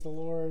The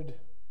Lord.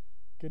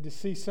 Good to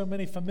see so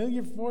many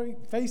familiar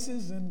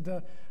faces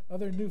and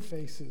other new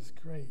faces.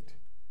 Great.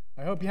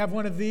 I hope you have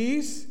one of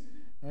these.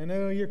 I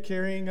know you're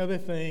carrying other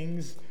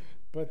things,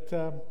 but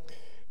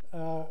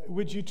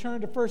would you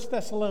turn to 1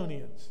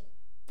 Thessalonians?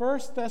 1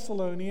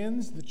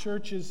 Thessalonians, the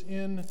church is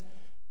in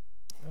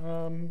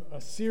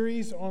a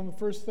series on the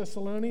 1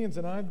 Thessalonians,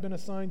 and I've been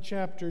assigned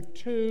chapter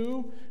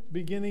 2,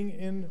 beginning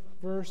in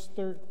verse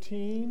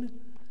 13.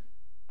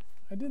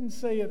 I didn't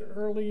say it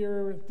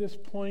earlier at this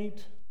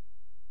point.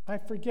 I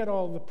forget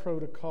all the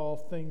protocol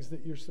things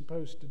that you're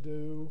supposed to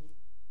do.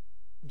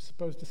 I'm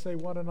supposed to say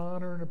what an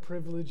honor and a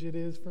privilege it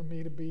is for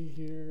me to be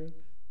here.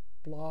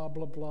 Blah,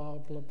 blah, blah,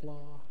 blah,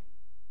 blah.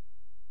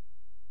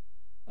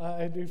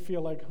 I do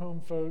feel like home,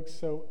 folks,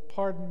 so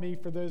pardon me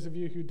for those of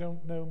you who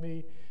don't know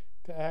me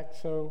to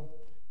act so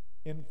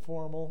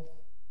informal.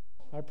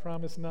 I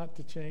promise not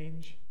to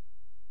change.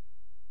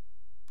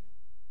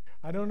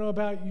 I don't know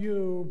about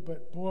you,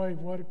 but boy,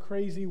 what a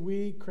crazy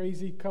week,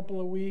 crazy couple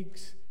of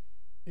weeks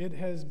it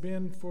has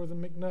been for the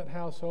McNutt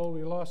household.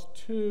 We lost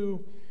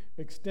 2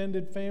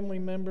 extended family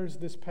members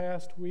this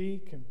past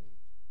week, and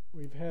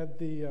we've had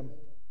the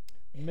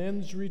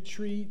men's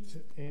retreat,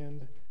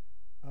 and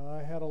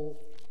I had a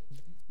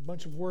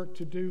bunch of work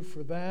to do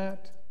for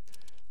that.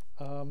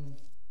 And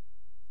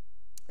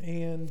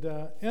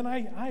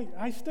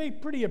I stay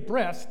pretty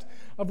abreast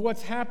of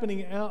what's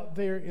happening out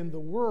there in the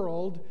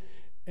world.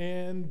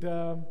 And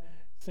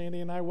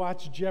Sandy and I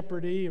watch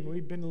Jeopardy, and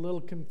we've been a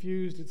little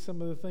confused at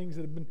some of the things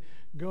that have been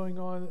going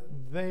on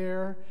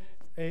there.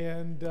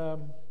 And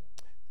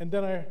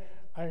then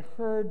I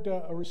heard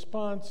a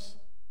response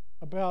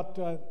about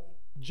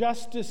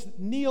Justice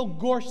Neil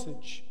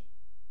Gorsuch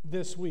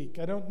this week.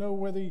 I don't know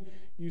whether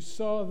you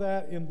saw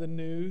that in the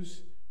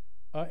news.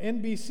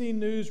 NBC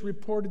News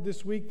reported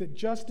this week that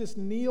Justice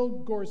Neil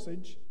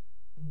Gorsuch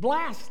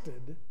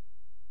blasted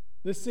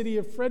the city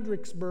of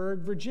Fredericksburg,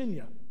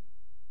 Virginia.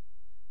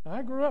 Now,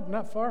 I grew up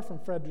not far from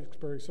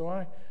Fredericksburg, so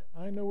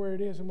I know where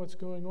it is and what's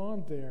going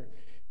on there.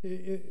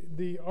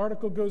 The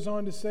article goes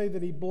on to say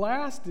that he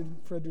blasted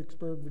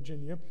Fredericksburg,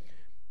 Virginia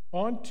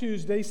on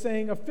Tuesday,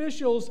 saying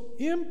officials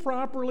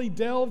improperly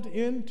delved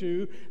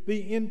into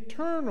the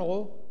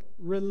internal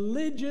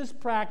religious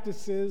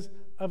practices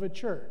of a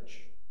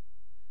church.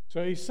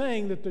 So he's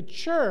saying that the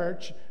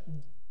church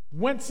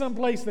went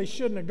someplace they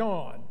shouldn't have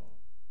gone.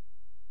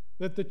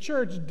 That the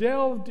church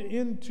delved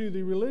into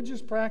the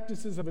religious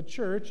practices of a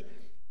church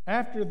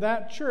after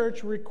that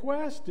church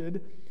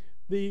requested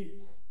the,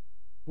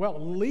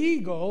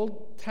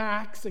 legal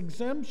tax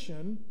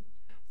exemption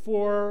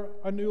for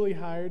a newly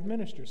hired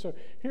minister. So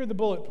here are the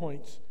bullet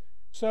points.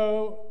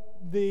 So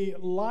the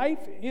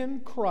Life in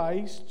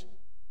Christ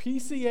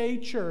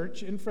PCA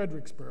church in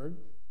Fredericksburg.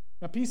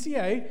 Now,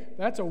 PCA,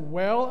 that's a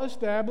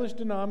well-established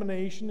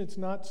denomination. It's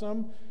not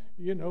some,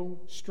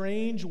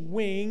 strange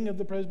wing of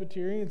the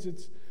Presbyterians.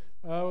 It's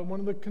one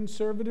of the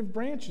conservative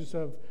branches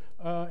of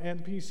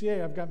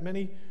PCA. I've got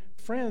many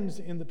friends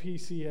in the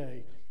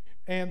PCA.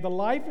 And the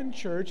Life in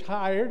Church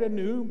hired a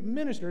new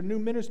minister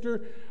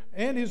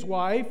and his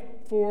wife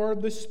for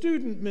the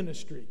student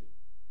ministry.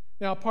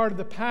 Now, part of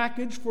the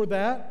package for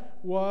that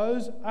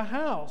was a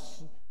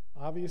house.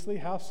 Obviously,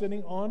 house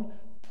sitting on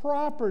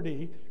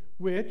property,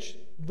 which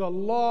the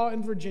law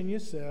in Virginia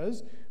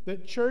says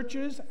that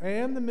churches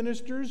and the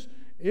ministers,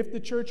 if the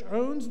church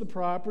owns the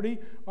property,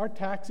 are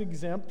tax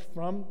exempt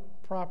from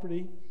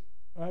property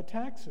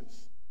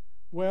taxes.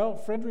 Well,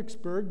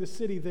 Fredericksburg, the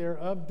city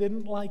thereof,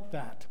 didn't like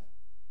that.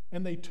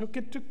 And they took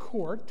it to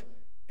court,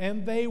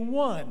 and they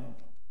won.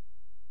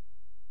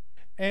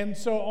 And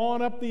so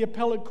on up the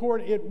appellate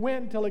court it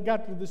went until it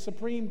got to the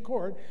Supreme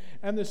Court,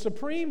 and the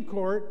Supreme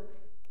Court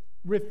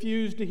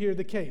refused to hear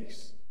the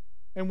case.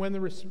 And when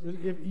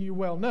you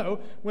well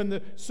know, when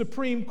the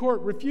Supreme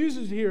Court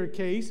refuses to hear a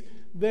case,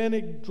 then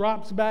it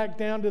drops back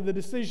down to the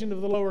decision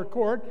of the lower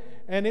court,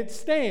 and it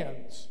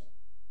stands.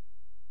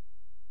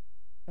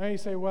 Now you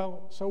say,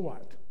 well, so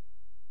what?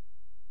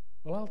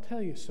 Well, I'll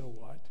tell you so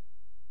what.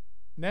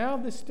 Now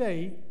the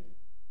state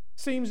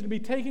seems to be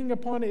taking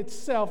upon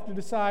itself to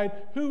decide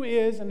who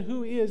is and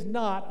who is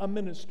not a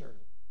minister.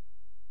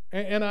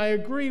 And I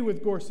agree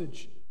with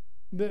Gorsuch.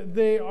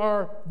 They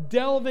are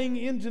delving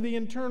into the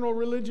internal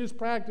religious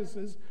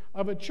practices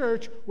of a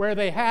church where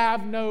they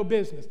have no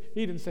business.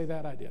 He didn't say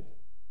that, I did.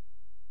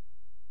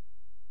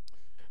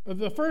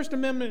 The First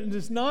Amendment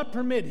does not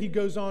permit, he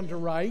goes on to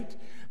write,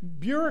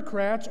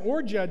 bureaucrats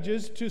or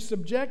judges to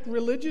subject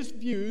religious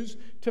views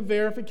to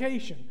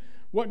verification.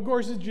 What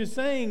Gorsuch is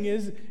saying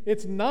is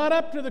it's not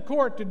up to the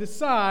court to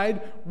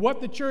decide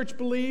what the church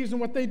believes and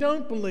what they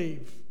don't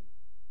believe.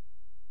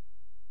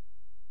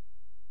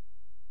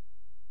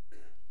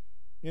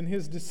 In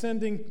his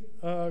dissenting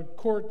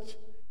court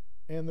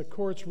and the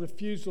court's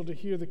refusal to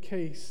hear the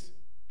case,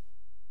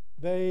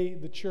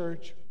 the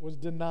church, was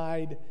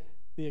denied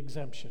the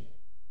exemption.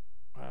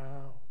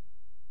 Wow.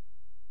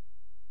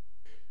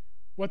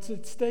 What's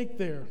at stake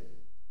there?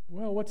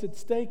 Well, what's at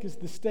stake is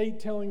the state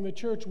telling the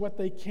church what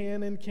they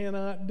can and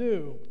cannot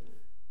do.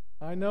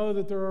 I know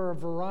that there are a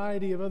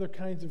variety of other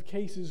kinds of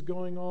cases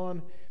going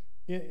on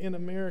in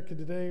America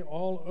today,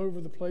 all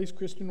over the place.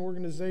 Christian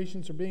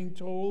organizations are being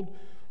told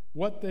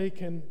what they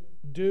can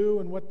do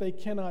and what they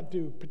cannot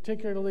do,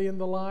 particularly in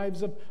the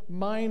lives of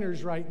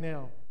minors right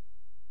now.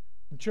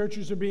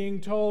 Churches are being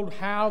told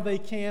how they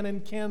can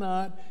and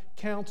cannot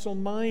counsel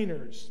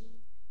minors.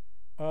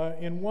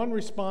 In one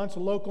response, a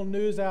local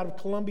news out of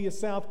Columbia,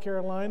 South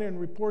Carolina, and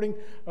reporting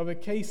of a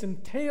case in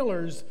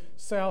Taylors,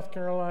 South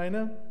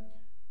Carolina,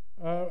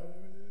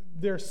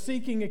 they're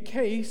seeking a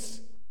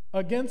case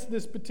against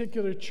this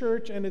particular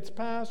church and its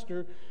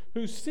pastor,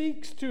 who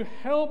seeks to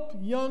help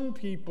young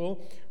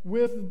people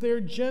with their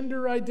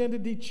gender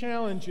identity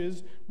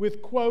challenges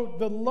with, quote,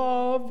 the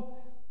love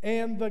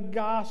and the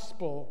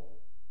gospel.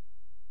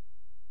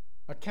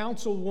 A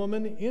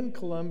councilwoman in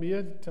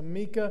Columbia,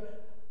 Tamika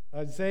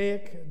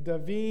Isaac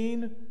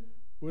Davine,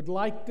 would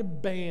like to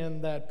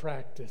ban that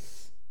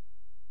practice.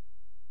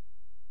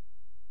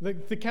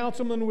 The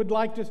councilman would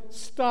like to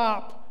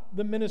stop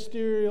the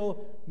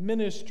ministerial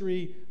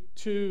ministry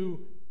to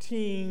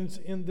teens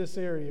in this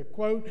area.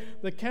 Quote,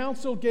 the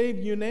council gave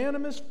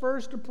unanimous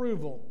first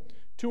approval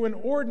to an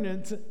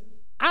ordinance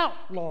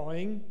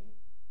outlawing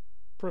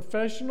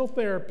professional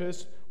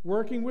therapists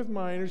working with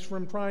minors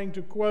from trying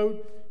to,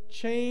 quote,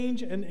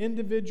 change an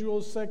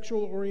individual's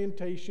sexual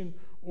orientation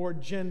or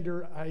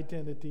gender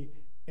identity,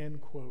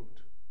 end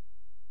quote.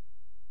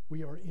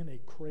 We are in a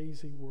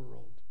crazy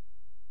world,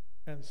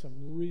 and some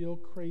real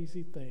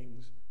crazy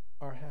things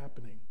are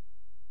happening.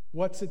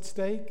 What's at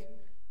stake?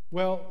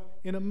 Well,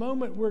 in a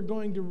moment we're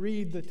going to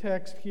read the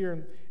text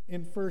here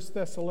in 1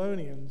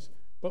 Thessalonians,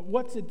 but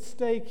what's at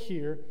stake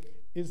here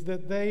is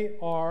that they,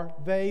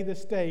 the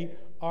state,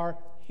 are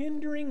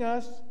hindering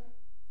us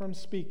from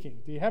speaking.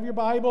 Do you have your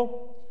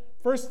Bible?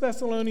 1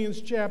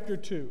 Thessalonians chapter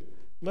 2.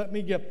 Let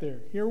me get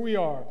there. Here we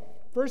are.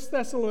 1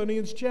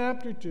 Thessalonians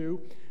chapter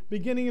 2,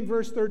 beginning in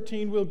verse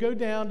 13. We'll go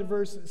down to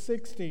verse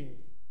 16.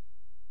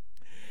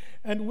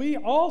 And we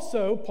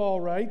also,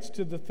 Paul writes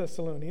to the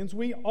Thessalonians,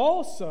 we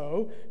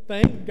also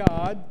thank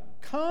God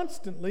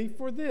constantly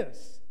for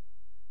this,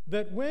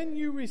 that when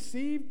you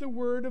received the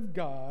word of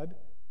God,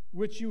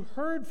 which you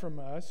heard from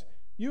us,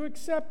 you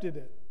accepted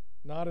it,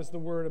 not as the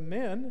word of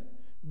men,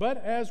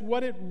 but as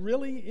what it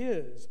really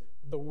is,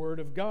 the word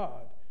of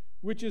God,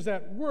 which is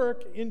at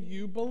work in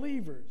you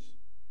believers.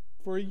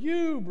 For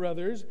you,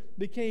 brothers,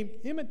 became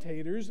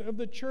imitators of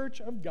the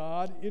church of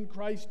God in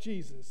Christ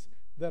Jesus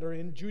that are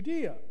in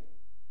Judea.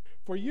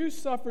 For you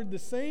suffered the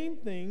same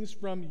things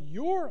from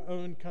your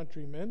own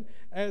countrymen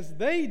as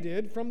they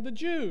did from the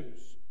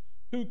Jews,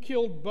 who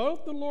killed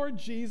both the Lord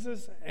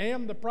Jesus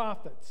and the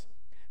prophets,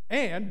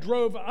 and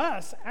drove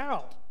us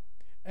out,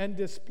 and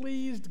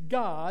displeased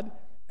God,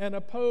 and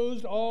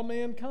opposed all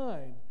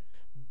mankind.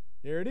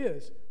 There it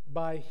is.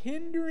 By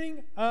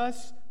hindering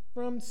us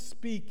from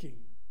speaking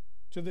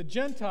to the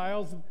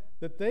Gentiles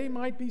that they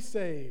might be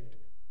saved,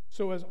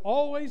 so as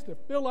always to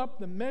fill up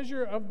the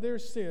measure of their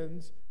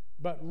sins,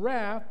 but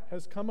wrath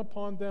has come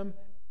upon them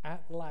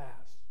at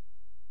last.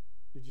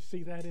 Did you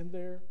see that in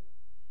there?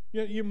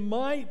 You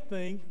might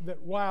think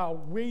that,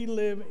 wow, we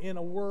live in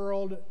a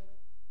world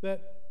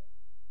that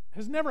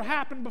has never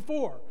happened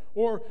before,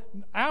 or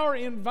our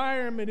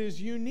environment is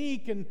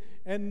unique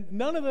and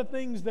none of the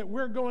things that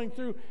we're going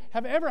through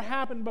have ever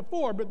happened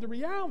before. But the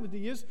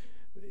reality is,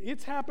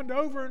 it's happened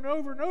over and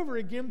over and over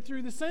again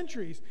through the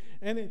centuries.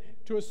 And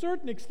it, to a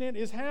certain extent,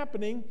 is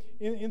happening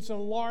in some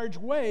large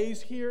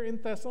ways here in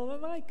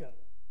Thessalonica.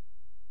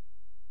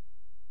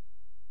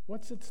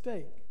 What's at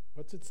stake?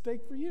 What's at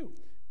stake for you?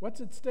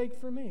 What's at stake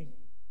for me?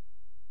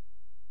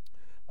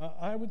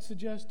 I would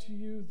suggest to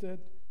you that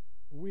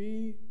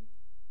we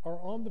are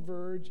on the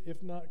verge,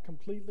 if not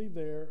completely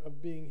there,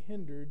 of being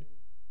hindered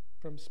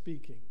from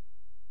speaking.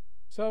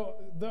 So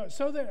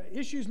the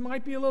issues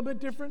might be a little bit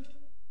different.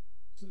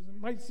 There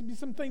might be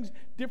some things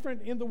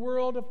different in the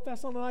world of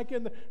Thessalonica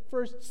in the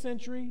first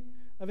century.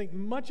 I think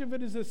much of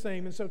it is the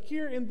same. And so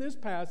here in this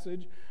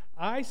passage,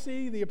 I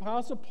see the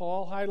Apostle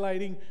Paul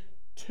highlighting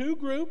two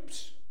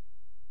groups,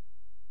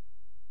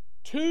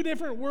 two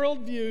different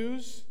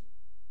worldviews,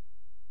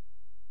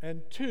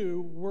 and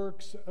two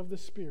works of the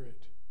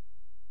Spirit.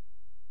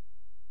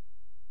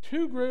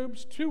 Two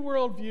groups, two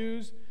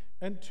worldviews,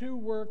 and two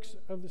works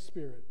of the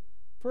Spirit.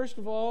 First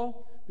of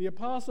all, the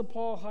Apostle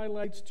Paul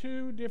highlights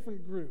two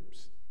different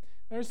groups.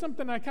 There's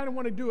something I kind of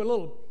want to do a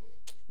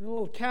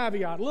little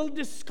caveat, a little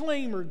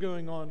disclaimer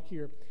going on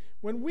here.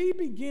 When we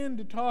begin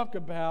to talk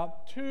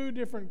about two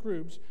different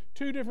groups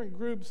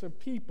of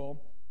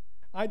people,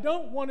 I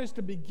don't want us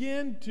to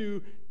begin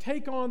to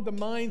take on the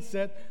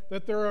mindset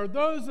that there are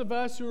those of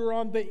us who are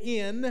on the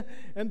in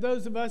and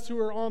those of us who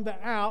are on the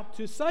out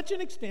to such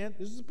an extent,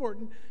 this is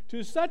important,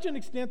 to such an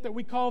extent that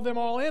we call them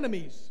all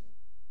enemies.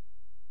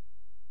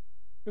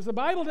 Because the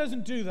Bible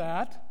doesn't do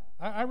that.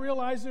 I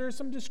realize there are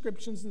some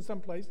descriptions in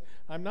some place.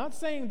 I'm not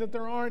saying that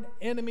there aren't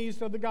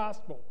enemies of the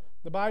gospel.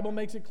 The Bible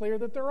makes it clear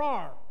that there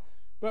are.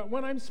 But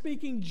when I'm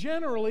speaking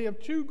generally of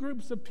two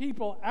groups of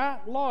people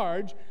at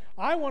large,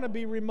 I want to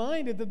be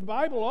reminded that the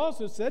Bible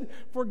also said,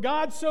 "For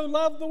God so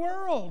loved the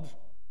world."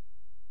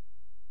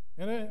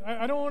 And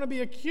I don't want to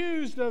be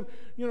accused of,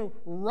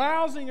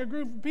 rousing a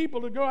group of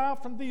people to go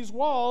out from these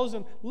walls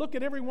and look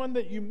at everyone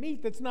that you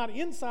meet that's not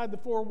inside the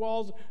four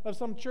walls of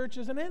some church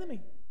as an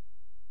enemy.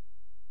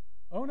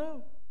 Oh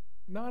no,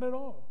 not at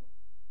all.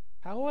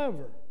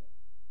 However,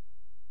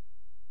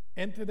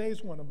 and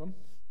today's one of them,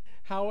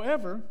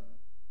 however,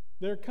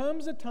 there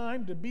comes a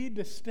time to be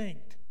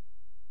distinct.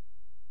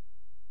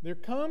 There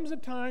comes a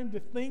time to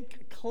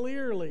think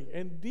clearly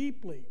and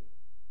deeply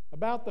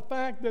about the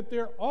fact that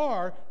there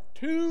are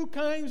two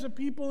kinds of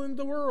people in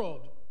the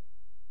world.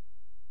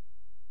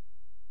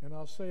 And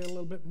I'll say a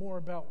little bit more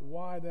about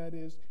why that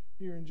is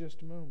here in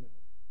just a moment.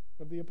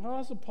 But the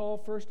Apostle Paul,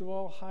 first of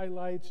all,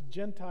 highlights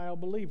Gentile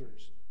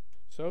believers.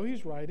 So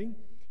he's writing,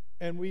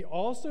 and we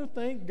also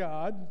thank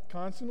God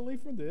constantly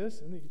for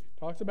this, and he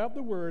talks about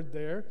the word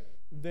there.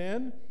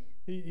 Then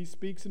he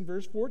speaks in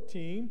verse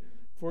 14,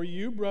 "For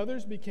you,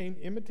 brothers, became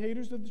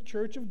imitators of the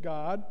church of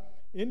God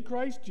in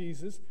Christ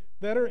Jesus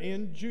that are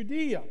in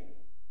Judea."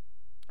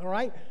 All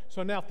right,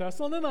 so now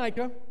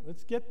Thessalonica,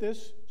 let's get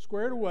this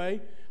squared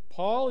away.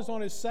 Paul is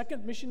on his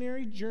second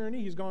missionary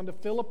journey. He's gone to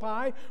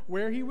Philippi,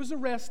 where he was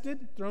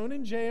arrested, thrown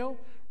in jail,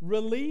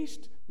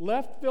 released,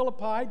 left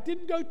Philippi,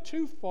 didn't go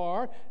too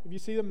far, if you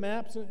see the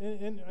maps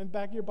in the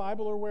back of your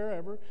Bible or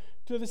wherever,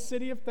 to the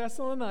city of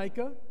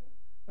Thessalonica,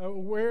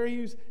 where he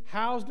was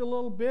housed a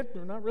little bit.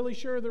 We're not really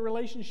sure of the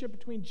relationship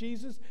between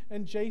Jesus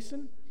and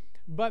Jason.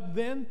 But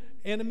then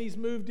enemies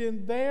moved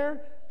in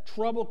there.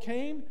 Trouble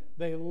came.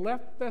 They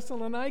left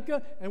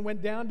Thessalonica and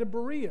went down to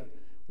Berea.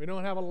 We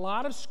don't have a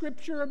lot of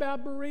scripture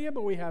about Berea,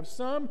 but we have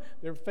some.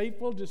 They're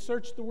faithful to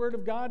search the Word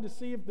of God to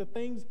see if the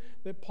things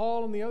that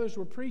Paul and the others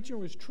were preaching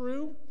was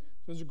true.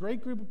 So there's a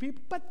great group of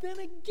people. But then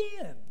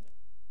again,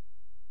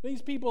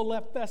 these people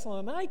left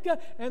Thessalonica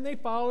and they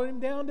followed him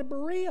down to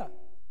Berea.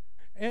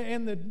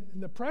 And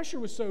the pressure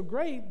was so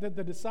great that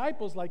the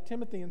disciples, like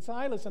Timothy and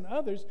Silas and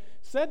others,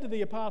 said to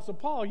the Apostle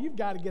Paul, "You've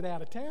got to get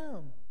out of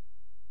town.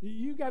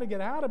 You've got to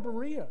get out of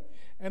Berea."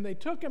 And they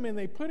took him and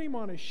they put him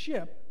on a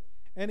ship,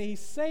 and he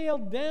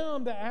sailed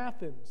down to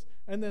Athens,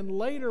 and then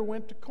later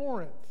went to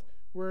Corinth,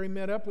 where he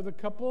met up with a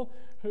couple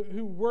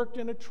who worked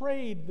in a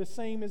trade the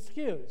same as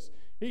his.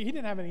 He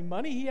didn't have any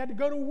money. He had to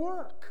go to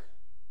work.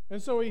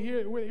 And so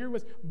here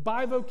was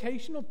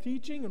bivocational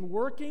teaching and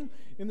working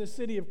in the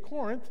city of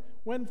Corinth,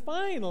 when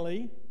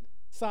finally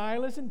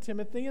Silas and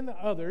Timothy and the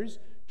others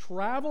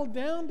traveled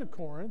down to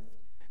Corinth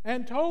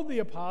and told the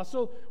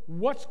apostle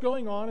what's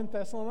going on in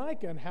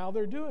Thessalonica and how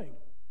they're doing.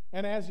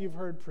 And as you've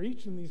heard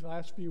preached in these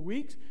last few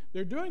weeks,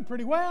 they're doing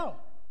pretty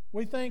well.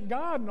 We thank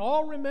God in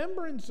all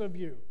remembrance of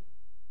you.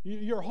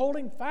 You're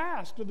holding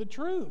fast to the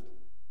truth.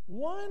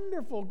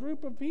 Wonderful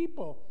group of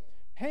people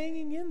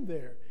hanging in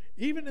there,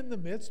 even in the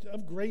midst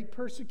of great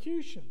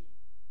persecution.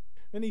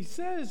 And he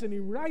says, and he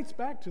writes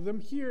back to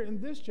them here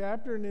in this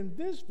chapter and in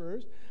this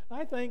verse,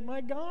 "I thank my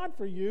God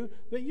for you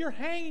that you're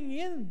hanging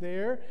in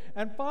there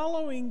and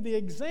following the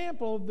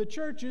example of the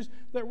churches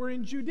that were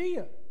in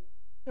Judea."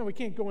 Now, we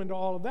can't go into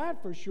all of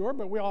that for sure,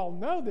 but we all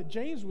know that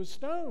James was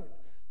stoned.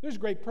 There's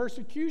great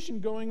persecution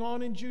going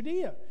on in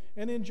Judea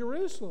and in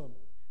Jerusalem.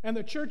 And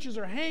the churches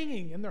are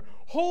hanging and they're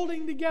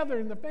holding together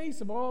in the face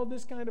of all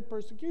this kind of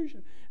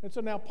persecution. And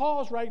so now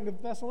Paul's writing to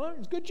the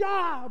Thessalonians, "Good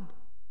job.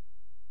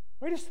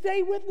 Way to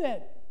stay with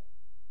it.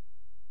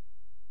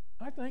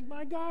 I thank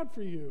my God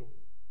for you.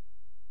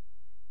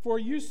 For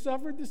you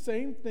suffered the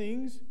same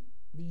things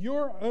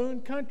your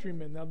own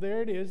countrymen." Now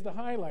there it is, the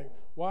highlight.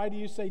 Why do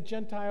you say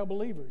Gentile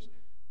believers?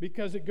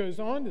 Because it goes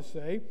on to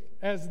say,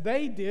 "as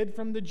they did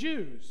from the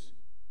Jews."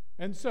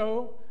 And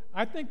so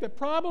I think that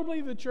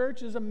probably the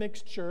church is a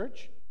mixed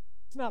church.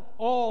 It's not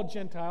all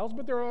Gentiles,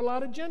 but there are a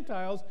lot of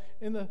Gentiles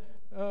in the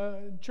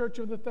church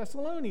of the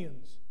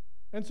Thessalonians.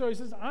 And so he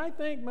says, "I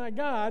thank my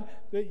God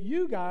that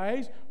you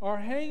guys are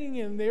hanging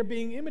in there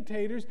being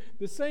imitators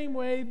the same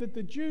way that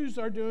the Jews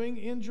are doing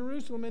in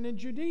Jerusalem and in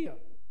Judea."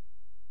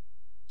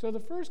 So the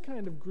first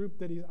kind of group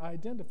that he's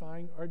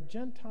identifying are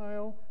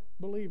Gentile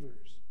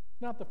believers.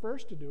 Not the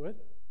first to do it.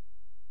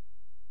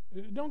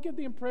 Don't get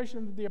the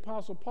impression that the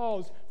Apostle Paul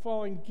is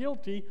falling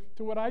guilty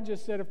to what I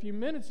just said a few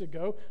minutes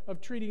ago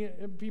of treating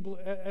people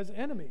as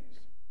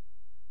enemies.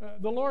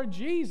 The Lord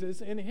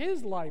Jesus, in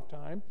his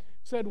lifetime,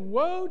 said,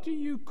 "Woe to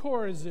you,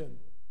 Chorazin!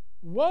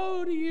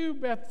 Woe to you,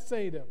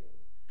 Bethsaida!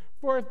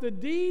 For if the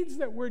deeds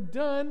that were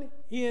done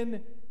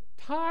in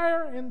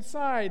Tyre and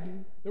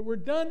Sidon, that were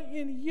done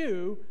in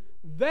you,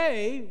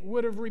 they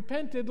would have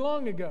repented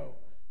long ago."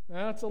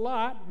 Now, that's a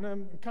lot, and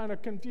I'm kind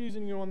of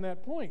confusing you on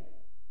that point.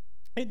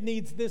 It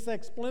needs this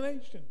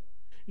explanation.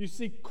 You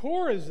see,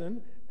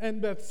 Chorazin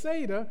and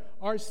Bethsaida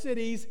are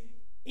cities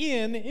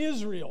in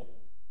Israel.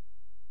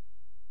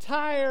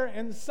 Tyre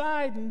and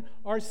Sidon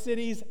are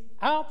cities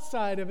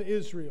outside of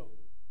Israel.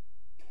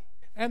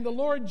 And the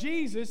Lord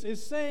Jesus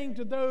is saying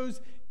to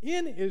those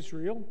in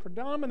Israel,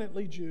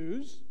 predominantly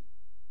Jews,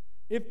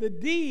 If the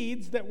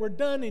deeds that were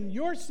done in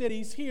your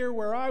cities here,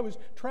 where I was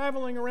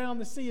traveling around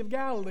the Sea of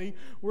Galilee,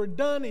 were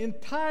done in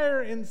Tyre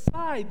and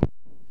Sidon,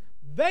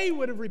 they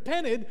would have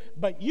repented,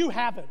 but you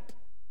haven't.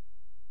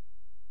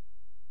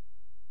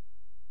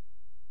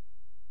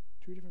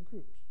 Two different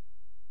groups.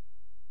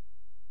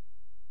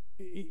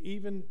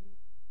 Even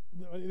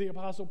the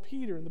Apostle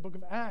Peter in the book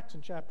of Acts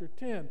in chapter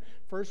 10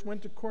 first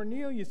went to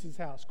Cornelius'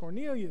 house.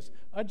 Cornelius,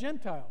 a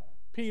Gentile.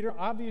 Peter,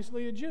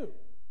 obviously a Jew.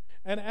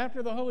 And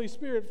after the Holy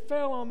Spirit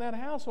fell on that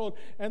household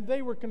and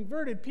they were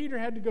converted, Peter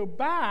had to go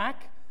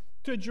back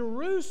to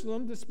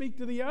Jerusalem to speak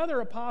to the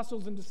other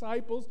apostles and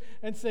disciples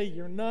and say,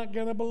 you're not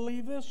going to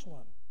believe this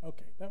one.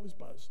 Okay, that was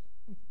Buzz.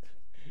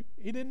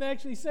 He didn't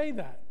actually say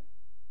that.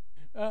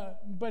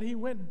 But he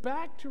went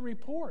back to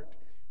report.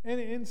 And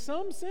in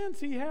some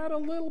sense, he had a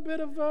little bit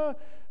of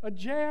a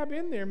jab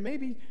in there.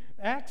 Maybe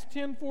Acts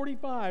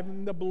 10:45,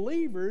 and the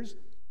believers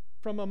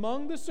from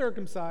among the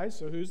circumcised,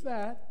 so who's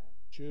that?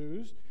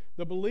 Jews.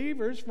 The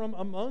believers from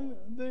among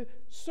the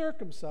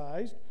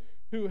circumcised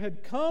who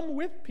had come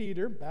with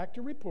Peter, back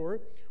to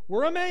report,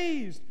 were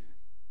amazed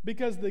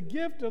because the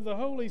gift of the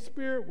Holy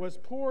Spirit was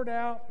poured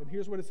out, and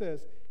here's what it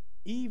says,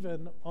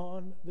 even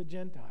on the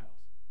Gentiles.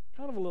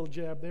 Kind of a little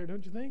jab there,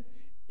 don't you think?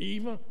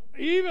 Even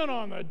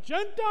on the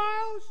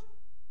Gentiles?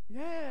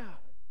 Yeah.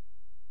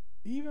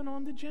 Even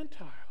on the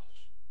Gentiles.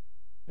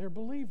 They're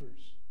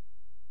believers.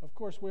 Of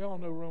course, we all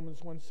know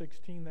Romans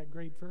 1:16, that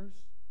great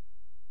verse.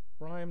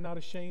 For I am not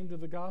ashamed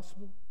of the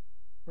gospel.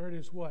 For it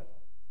is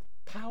what?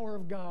 Power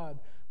of God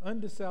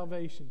unto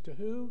salvation. To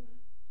who?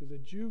 To the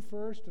Jew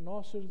first and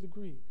also to the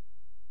Greek.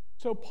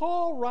 So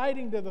Paul,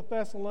 writing to the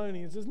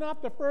Thessalonians, is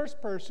not the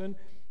first person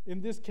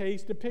in this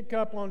case to pick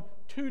up on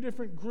two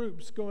different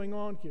groups going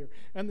on here.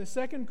 And the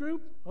second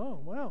group, oh,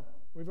 well,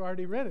 we've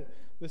already read it.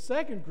 The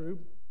second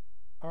group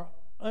are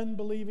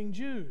unbelieving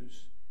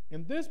Jews.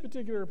 In this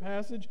particular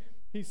passage,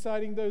 he's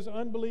citing those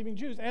unbelieving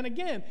Jews. And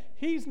again,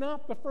 he's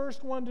not the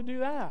first one to do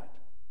that.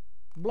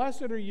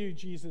 Blessed are you,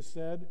 Jesus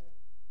said,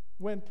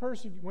 when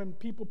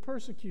people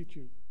persecute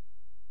you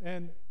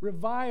and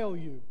revile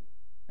you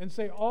and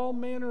say all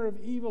manner of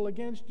evil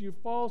against you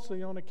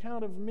falsely on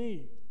account of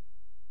me.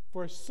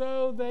 For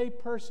so they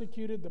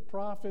persecuted the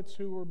prophets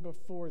who were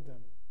before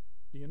them.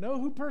 Do you know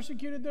who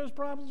persecuted those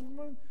prophets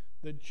before them?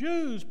 The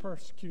Jews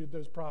persecuted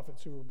those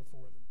prophets who were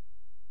before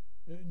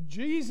them.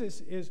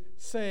 Jesus is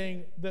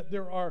saying that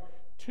there are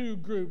two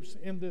groups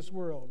in this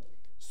world.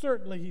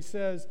 Certainly, he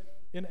says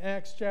in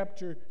Acts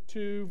chapter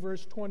 2,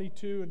 verse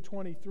 22 and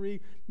 23,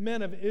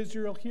 men of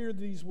Israel, hear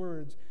these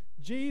words.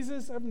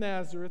 Jesus of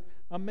Nazareth,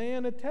 a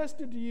man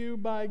attested to you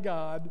by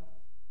God.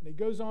 And he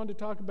goes on to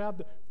talk about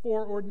the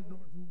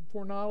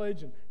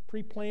foreknowledge and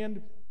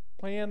pre-planned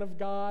plan of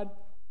God.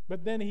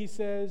 But then he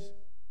says,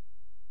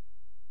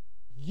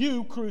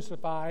 you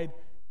crucified,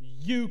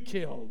 you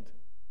killed.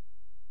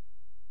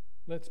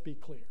 Let's be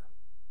clear.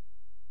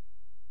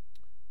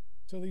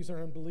 So these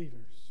are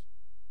unbelievers.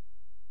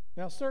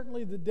 Now,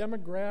 certainly the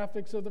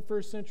demographics of the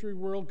first century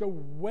world go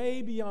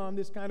way beyond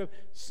this kind of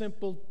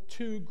simple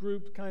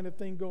two-group kind of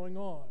thing going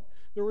on.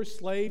 There were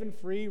slave and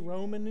free,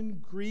 Roman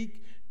and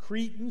Greek,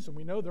 Cretans, and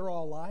we know they're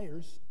all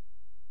liars.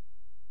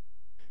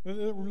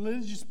 The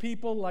religious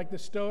people like the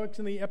Stoics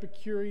and the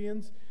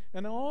Epicureans,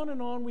 and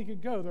on we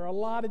could go. There are a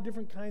lot of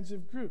different kinds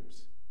of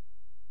groups.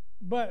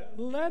 But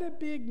let it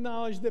be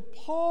acknowledged that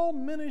Paul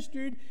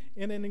ministered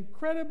in an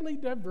incredibly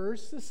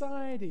diverse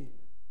society,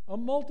 a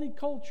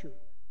multicultural.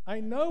 I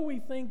know we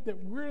think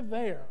that we're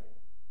there,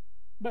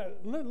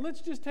 but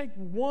let's just take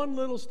one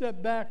little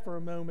step back for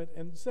a moment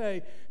and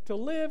say to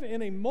live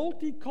in a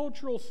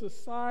multicultural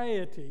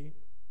society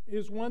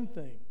is one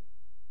thing.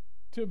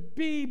 To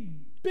be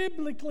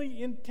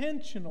biblically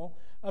intentional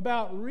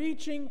about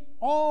reaching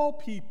all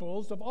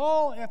peoples, of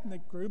all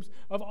ethnic groups,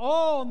 of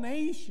all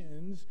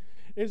nations,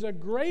 is a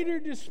greater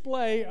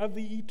display of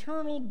the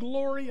eternal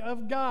glory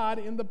of God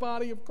in the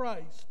body of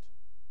Christ.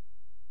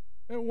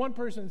 And one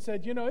person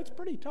said, it's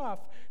pretty tough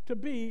to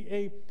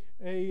be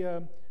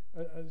a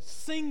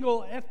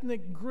single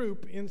ethnic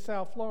group in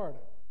South Florida.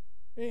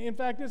 In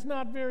fact, it's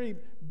not very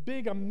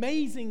big,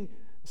 amazing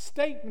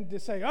statement to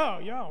say, oh,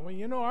 yeah,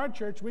 well, our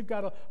church, we've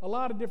got a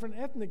lot of different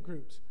ethnic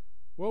groups.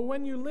 Well,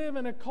 when you live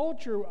in a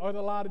culture with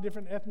a lot of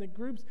different ethnic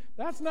groups,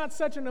 that's not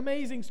such an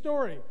amazing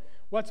story.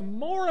 What's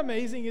more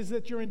amazing is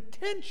that you're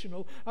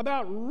intentional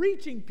about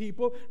reaching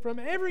people from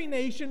every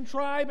nation,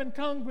 tribe, and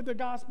tongue with the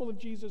gospel of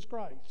Jesus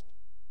Christ.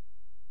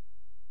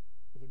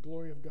 For the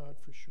glory of God,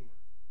 for sure.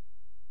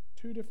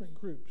 Two different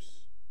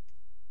groups.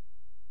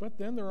 But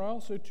then there are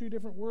also two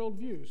different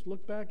worldviews.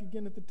 Look back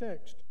again at the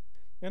text.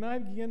 And I,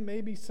 again, may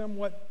be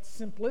somewhat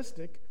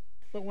simplistic,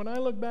 but when I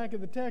look back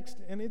at the text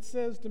and it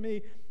says to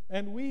me,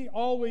 and we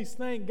always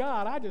thank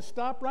God, I just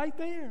stop right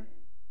there.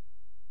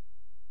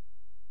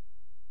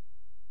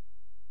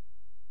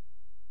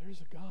 There's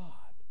a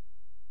God.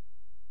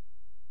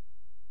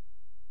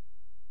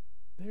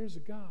 There's a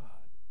God.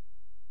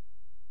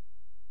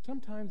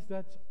 Sometimes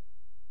that's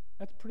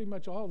pretty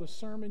much all the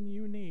sermon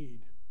you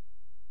need.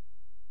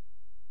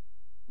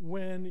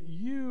 when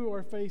you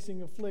are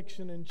facing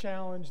affliction and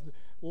challenge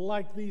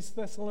like these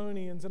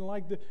Thessalonians and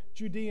like the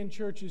Judean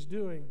church is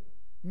doing.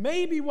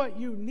 Maybe what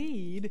you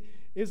need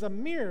is a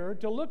mirror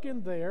to look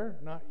in there,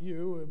 not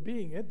you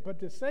being it, but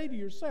to say to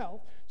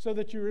yourself so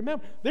that you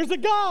remember, there's a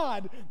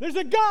God, there's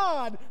a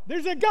God,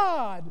 there's a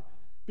God.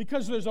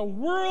 Because there's a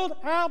world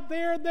out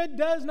there that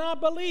does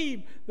not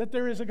believe that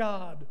there is a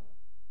God.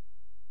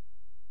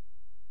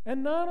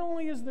 And not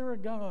only is there a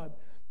God,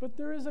 but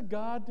there is a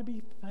God to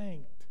be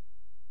thanked.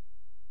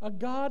 A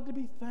God to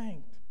be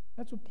thanked.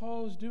 That's what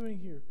Paul is doing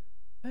here.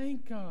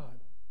 Thank God.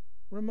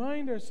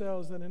 Remind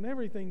ourselves that in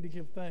everything to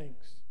give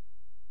thanks.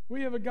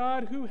 We have a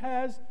God who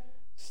has,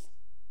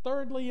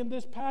 thirdly in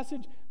this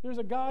passage, there's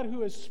a God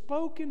who has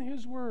spoken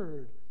His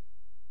word.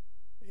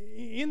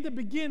 In the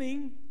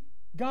beginning,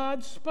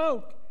 God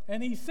spoke,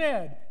 and He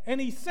said,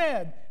 and He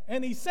said,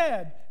 and He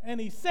said, and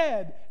He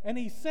said, and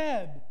He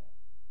said.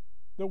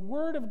 The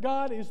Word of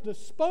God is the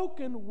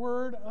spoken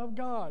Word of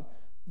God,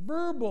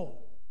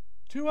 verbal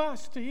to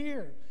us to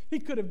hear. He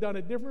could have done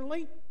it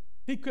differently.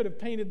 He could have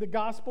painted the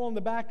gospel on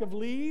the back of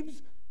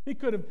leaves. He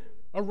could have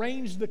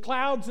arranged the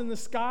clouds in the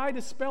sky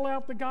to spell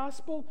out the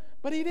gospel,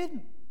 but He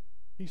didn't.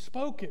 He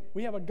spoke it.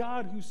 We have a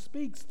God who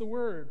speaks the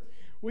Word.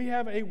 We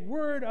have a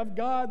Word of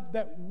God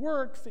that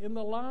works in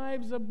the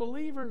lives of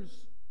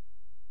believers.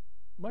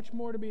 Much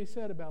more to be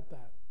said about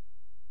that.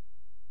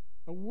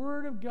 A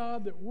Word of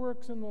God that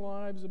works in the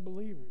lives of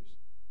believers.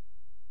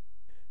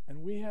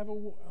 And we have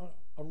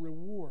a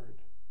reward.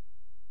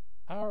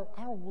 Our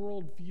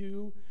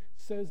worldview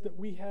says that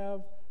we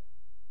have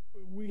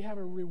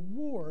a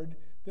reward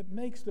that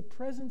makes the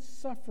present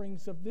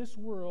sufferings of this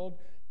world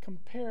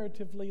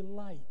comparatively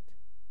light.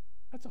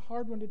 That's a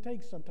hard one to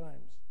take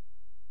sometimes.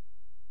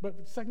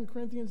 But 2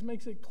 Corinthians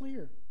makes it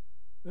clear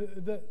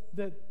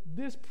that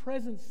this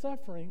present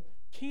suffering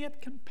can't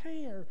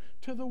compare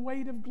to the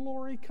weight of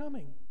glory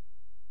coming.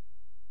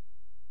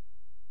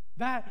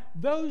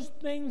 Those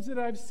things that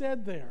I've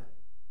said there,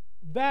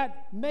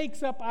 that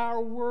makes up our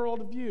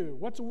worldview.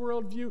 What's a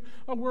worldview?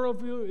 A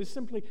worldview is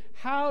simply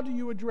how do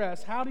you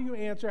address, how do you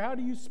answer, how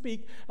do you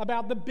speak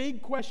about the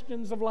big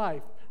questions of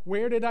life?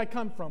 Where did I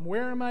come from?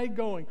 Where am I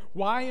going?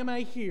 Why am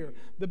I here?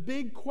 The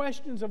big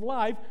questions of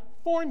life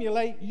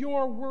formulate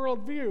your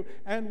worldview.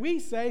 And we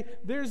say,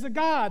 there's a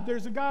God.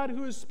 There's a God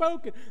who has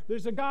spoken.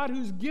 There's a God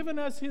who's given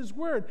us His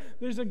Word.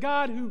 There's a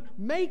God who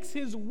makes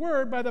His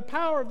Word by the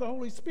power of the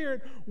Holy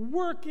Spirit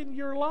work in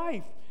your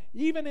life.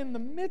 Even in the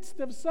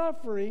midst of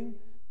suffering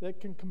that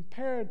can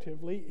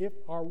comparatively, if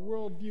our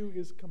worldview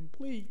is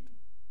complete,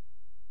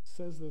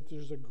 says that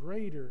there's a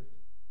greater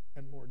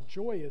and more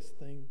joyous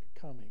thing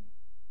coming.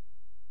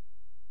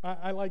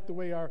 I like the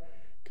way our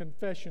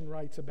confession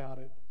writes about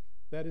it.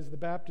 That is the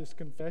Baptist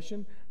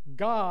confession.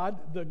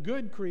 God, the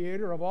good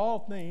creator of all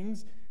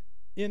things,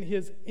 in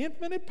His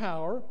infinite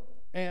power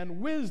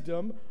and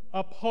wisdom,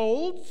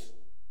 upholds,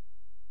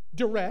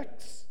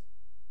 directs,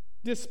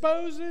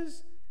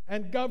 disposes,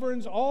 and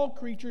governs all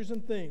creatures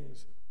and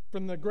things,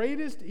 from the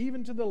greatest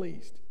even to the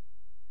least.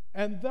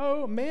 And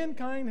though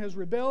mankind has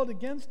rebelled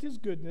against His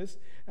goodness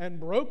and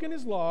broken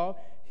His law,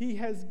 He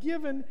has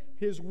given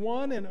His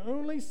one and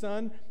only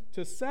Son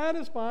to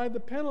satisfy the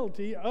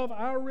penalty of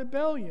our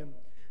rebellion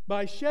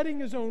by shedding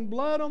His own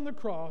blood on the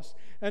cross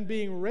and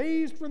being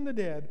raised from the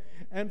dead.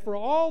 And for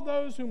all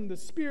those whom the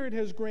Spirit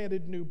has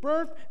granted new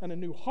birth and a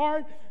new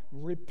heart,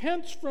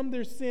 repents from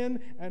their sin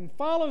and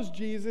follows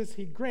Jesus,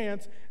 He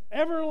grants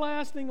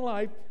everlasting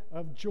life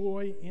of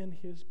joy in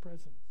His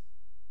presence.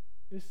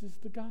 This is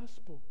the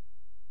gospel.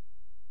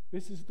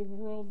 This is the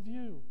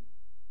worldview.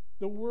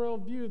 The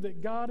worldview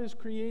that God has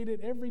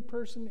created every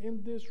person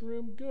in this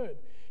room good.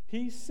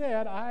 He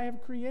said, I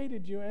have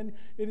created you, and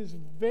it is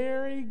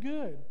very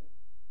good.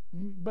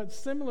 But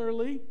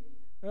similarly,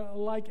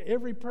 like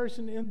every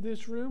person in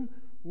this room,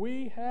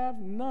 we have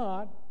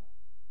not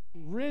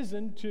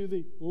risen to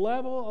the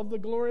level of the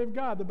glory of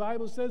God. The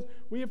Bible says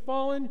we have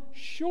fallen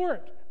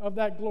short of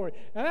that glory.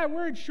 And that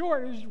word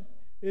short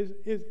is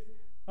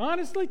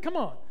honestly, come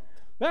on.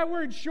 That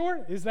word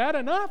short, is that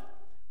enough?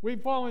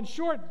 We've fallen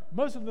short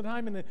most of the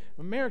time in the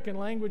American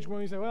language when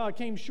we say, well, I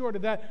came short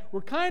of that.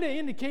 We're kind of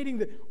indicating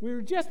that we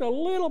were just a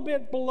little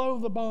bit below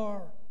the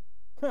bar.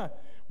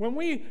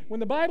 When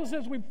the Bible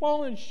says we've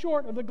fallen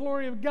short of the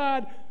glory of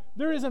God,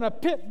 there isn't a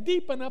pit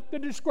deep enough to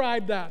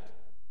describe that.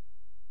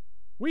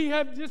 We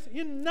have just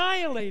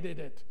annihilated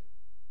it.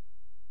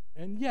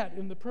 And yet,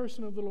 in the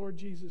person of the Lord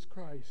Jesus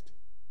Christ,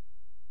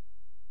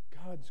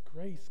 God's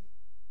grace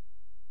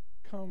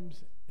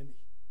comes and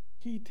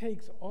He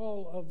takes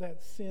all of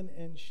that sin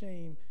and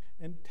shame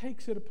and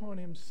takes it upon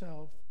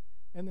Himself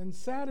and then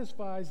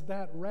satisfies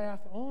that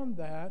wrath on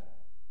that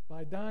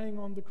by dying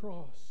on the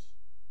cross.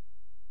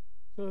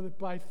 So that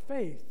by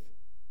faith,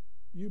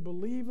 you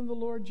believe in the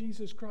Lord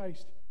Jesus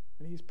Christ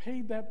and He's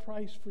paid that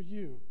price for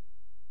you.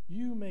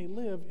 You may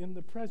live in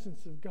the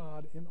presence of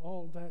God in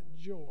all that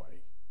joy.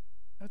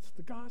 That's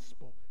the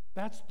gospel.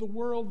 That's the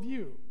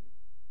worldview.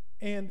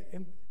 And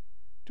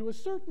to a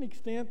certain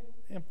extent,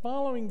 and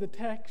following the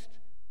text,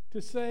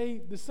 to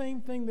say the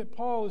same thing that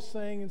Paul is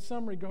saying in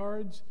some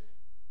regards.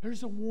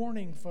 There's a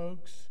warning,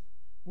 folks.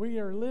 We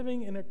are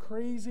living in a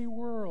crazy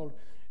world,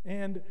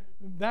 and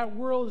that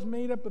world is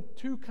made up of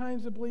two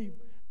kinds of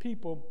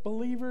people,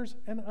 believers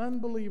and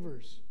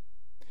unbelievers.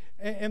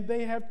 And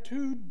they have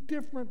two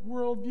different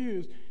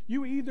worldviews.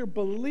 You either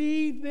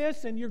believe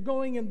this and you're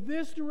going in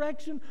this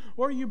direction,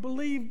 or you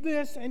believe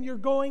this and you're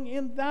going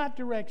in that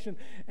direction.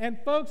 And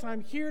folks, I'm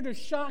here to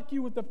shock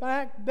you with the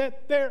fact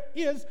that there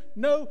is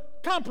no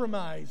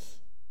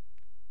compromise.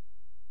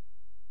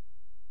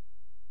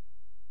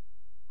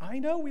 I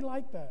know we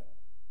like that.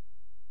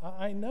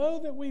 I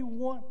know that we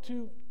want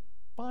to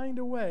find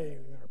a way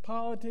in our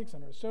politics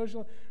and our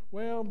social.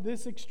 Well,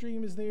 this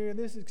extreme is there,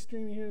 this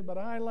extreme is here, but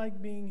I like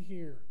being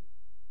here.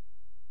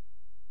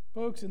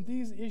 Folks, in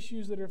these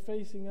issues that are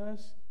facing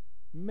us,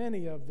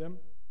 many of them,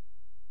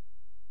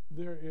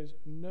 there is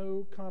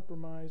no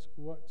compromise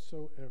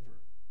whatsoever.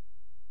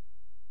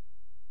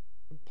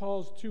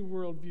 Paul's two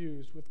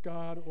worldviews, with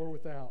God or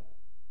without.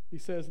 He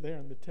says there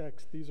in the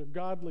text, these are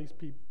godless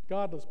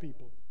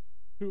people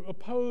who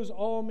oppose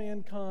all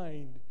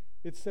mankind,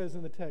 it says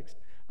in the text.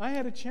 I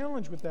had a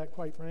challenge with that,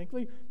 quite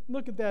frankly.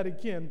 Look at that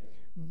again,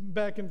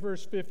 back in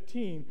verse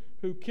 15,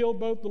 who killed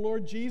both the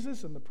Lord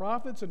Jesus and the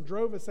prophets and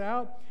drove us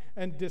out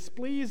and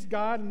displeased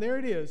God, and there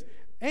it is,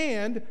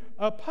 and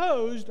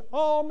opposed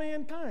all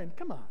mankind.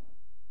 Come on.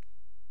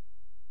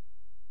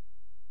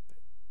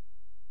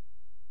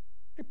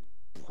 They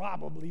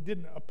probably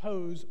didn't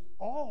oppose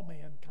all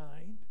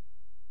mankind.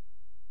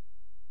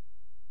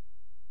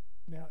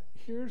 Now,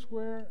 here's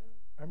where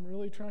I'm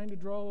really trying to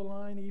draw the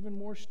line even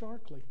more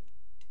starkly.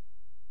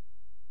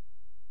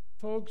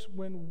 Folks,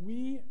 when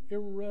we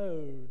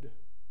erode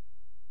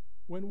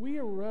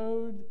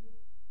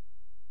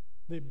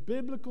the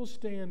biblical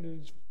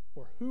standards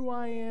for who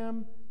I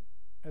am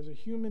as a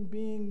human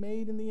being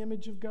made in the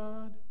image of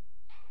God,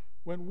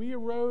 when we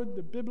erode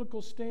the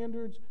biblical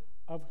standards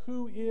of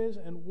who is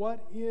and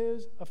what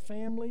is a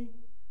family,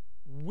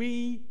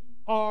 we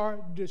are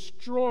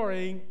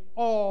destroying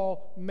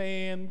all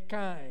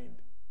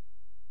mankind.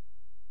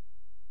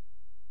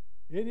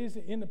 It is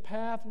in the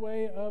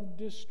pathway of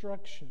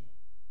destruction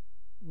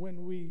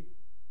when we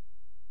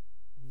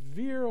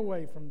veer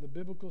away from the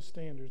biblical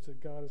standards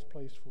that God has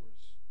placed for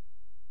us.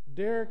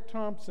 Derek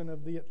Thompson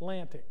of the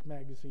Atlantic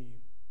magazine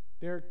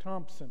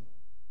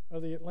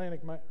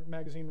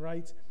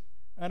writes,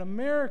 and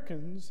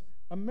Americans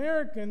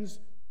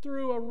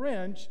threw a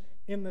wrench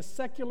in the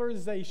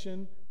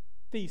secularization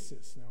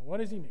thesis. Now, what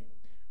does he mean?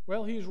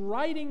 Well, he's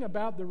writing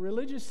about the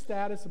religious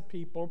status of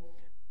people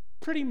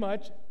pretty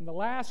much in the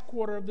last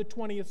quarter of the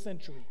 20th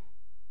century.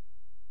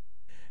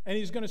 And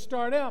he's going to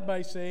start out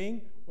by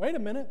saying, wait a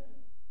minute,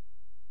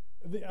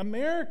 the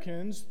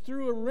Americans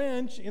threw a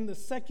wrench in the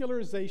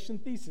secularization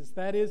thesis.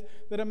 That is,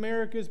 that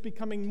America is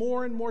becoming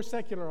more and more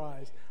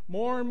secularized,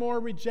 more and more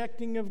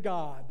rejecting of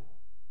God.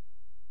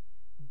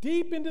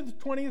 Deep into the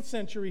 20th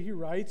century, he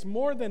writes,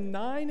 more than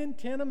 9 in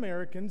 10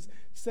 Americans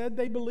said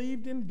they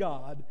believed in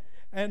God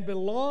and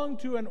belonged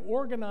to an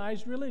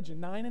organized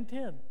religion. 9 in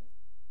 10.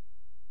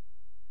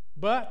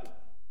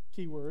 But,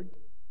 keyword,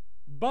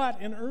 but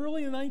in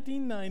early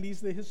 1990s,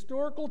 the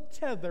historical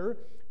tether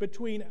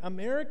between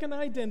American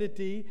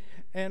identity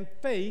and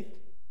faith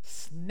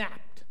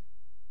snapped.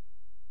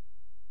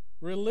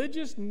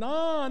 Religious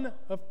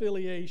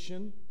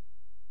non-affiliation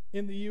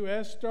in the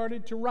U.S.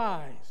 started to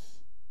rise,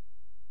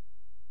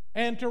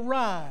 and to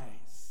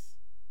rise,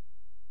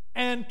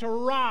 and to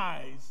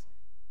rise.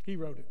 He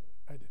wrote it.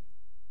 I did.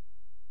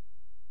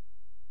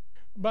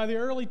 By the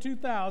early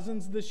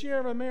 2000s, the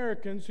share of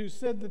Americans who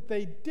said that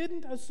they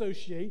didn't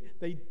associate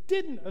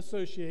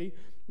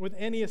with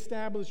any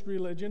established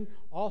religion,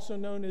 also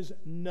known as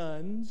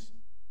nuns,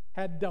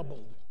 had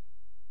doubled.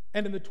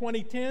 And in the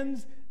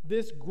 2010s,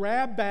 this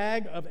grab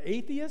bag of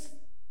atheists,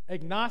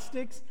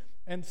 agnostics,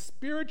 and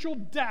spiritual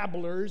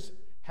dabblers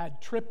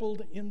had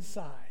tripled in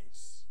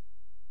size.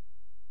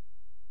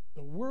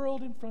 The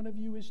world in front of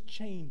you is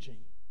changing,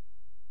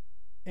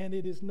 and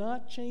it is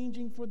not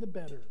changing for the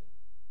better.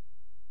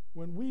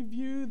 When we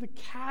view the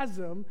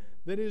chasm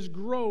that is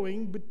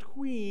growing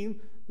between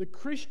the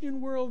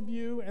Christian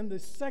worldview and the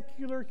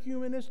secular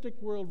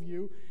humanistic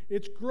worldview,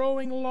 it's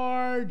growing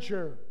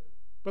larger.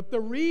 But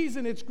the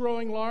reason it's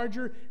growing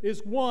larger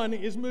is one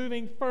is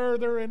moving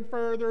further and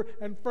further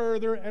and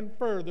further and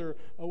further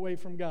away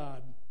from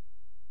God.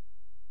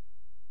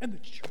 And the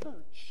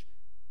church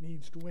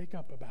needs to wake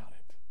up about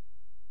it.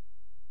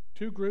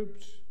 2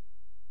 groups,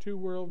 2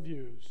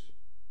 worldviews.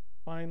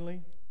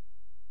 Finally,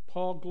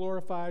 Paul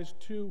glorifies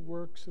 2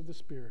 works of the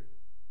Spirit.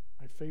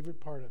 My favorite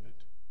part of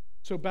it.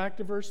 So back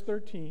to verse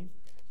 13.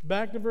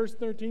 Back to verse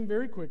 13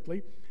 very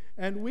quickly.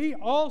 And we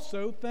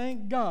also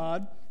thank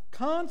God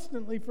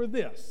constantly for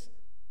this,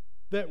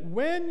 that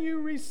when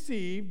you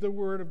received the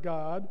word of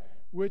God,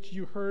 which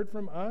you heard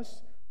from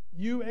us,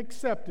 you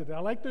accepted it. I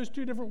like those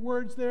 2 different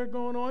words there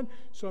going on,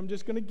 so I'm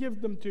just going to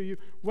give them to you.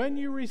 When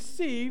you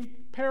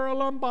received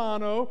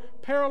paralambano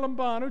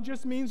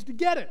just means to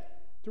get it,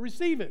 to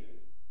receive it.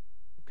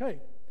 Okay,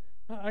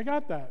 I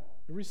got that.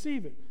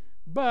 Receive it.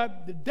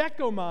 But the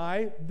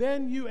dechomai,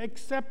 then you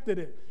accepted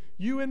it.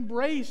 You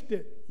embraced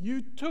it.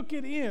 You took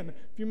it in. A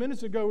few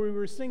minutes ago, we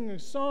were singing a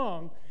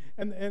song,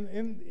 and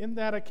in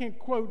that I can't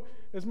quote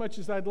as much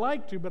as I'd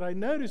like to, but I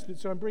noticed it,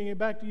 so I'm bringing it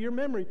back to your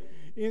memory.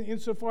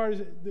 Insofar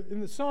as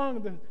in the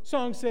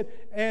song said,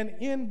 and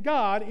in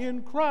God,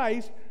 in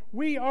Christ,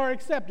 we are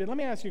accepted. Let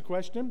me ask you a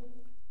question.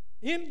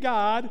 In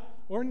God,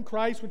 or in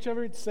Christ,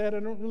 whichever it said, I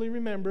don't really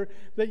remember,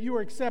 that you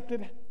are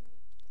accepted.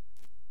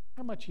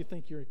 How much do you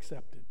think you're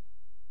accepted?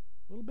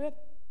 A little bit?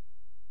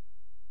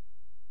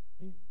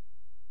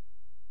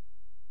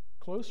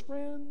 Close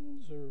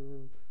friends,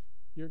 or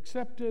you're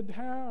accepted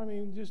how? I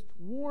mean, just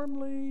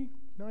warmly,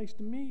 nice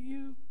to meet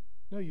you?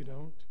 No, you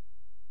don't.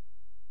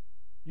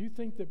 You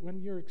think that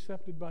when you're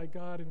accepted by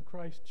God in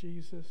Christ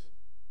Jesus,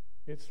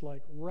 it's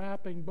like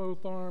wrapping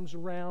both arms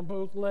around,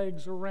 both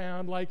legs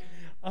around, like,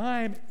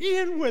 I'm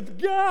in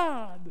with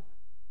God.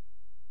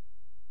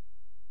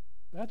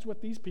 That's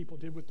what these people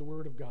did with the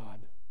Word of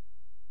God.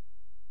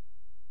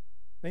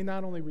 They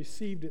not only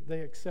received it, they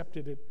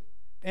accepted it.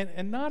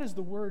 And not as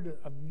the word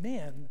of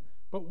men,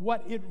 but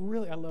what it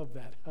really, I love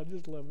that. I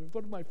just love it. It's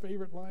one of my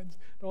favorite lines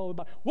in all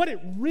about what it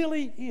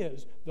really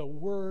is, the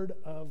Word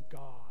of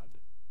God.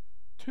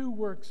 Two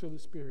works of the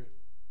Spirit.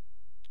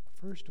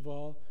 First of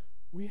all,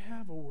 we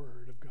have a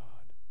Word of God.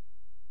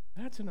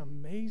 That's an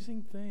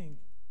amazing thing.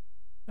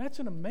 That's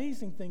an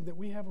amazing thing that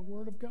we have a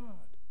Word of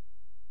God.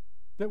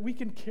 That we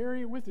can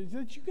carry it with us.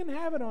 That you can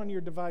have it on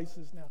your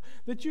devices now.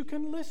 That you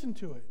can listen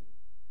to it.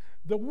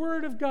 The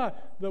Word of God.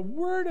 The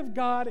Word of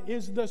God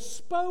is the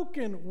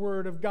spoken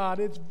Word of God.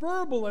 It's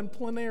verbal and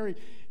plenary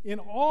in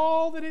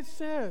all that it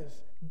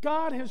says.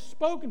 God has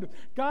spoken to us.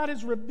 God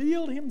has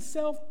revealed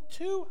Himself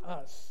to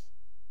us.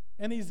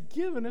 And He's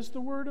given us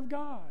the Word of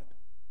God.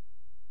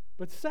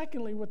 But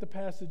secondly, what the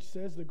passage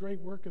says, the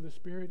great work of the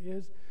Spirit,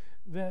 is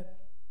that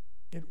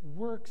it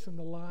works in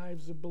the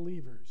lives of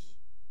believers.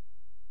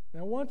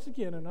 Now, once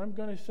again, and I'm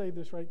going to say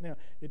this right now,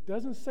 it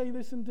doesn't say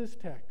this in this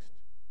text,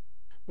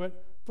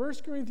 but 1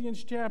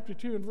 Corinthians chapter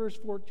 2 and verse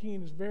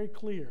 14 is very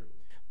clear.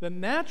 The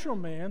natural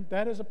man,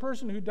 that is a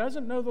person who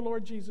doesn't know the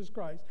Lord Jesus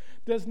Christ,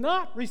 does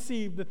not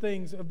receive the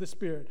things of the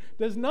Spirit,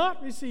 does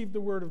not receive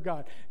the Word of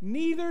God.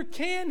 Neither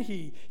can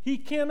he. He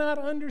cannot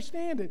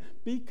understand it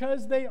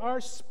because they are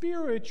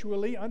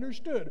spiritually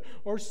understood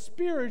or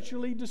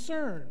spiritually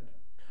discerned.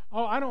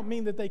 Oh, I don't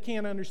mean that they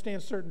can't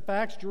understand certain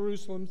facts.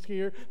 Jerusalem's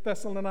here,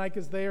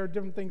 Thessalonians there,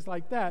 different things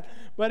like that.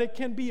 But it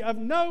can be of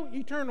no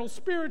eternal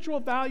spiritual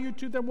value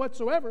to them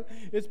whatsoever.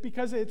 It's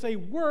because it's a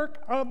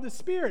work of the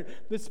Spirit.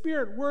 The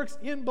Spirit works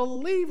in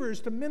believers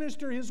to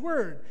minister His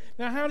Word.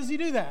 Now, how does He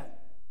do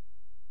that?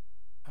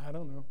 I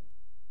don't know.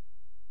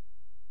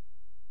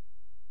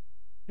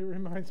 It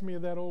reminds me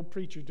of that old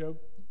preacher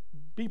joke.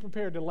 Be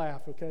prepared to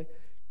laugh, okay?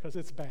 Because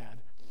it's bad.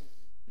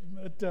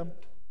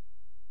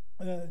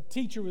 But a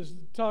teacher was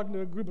talking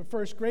to a group of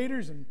first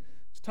graders, and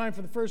it's time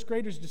for the first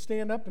graders to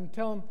stand up and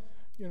tell them,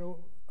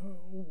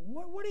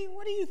 what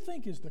do you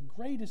think is the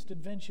greatest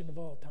invention of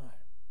all time?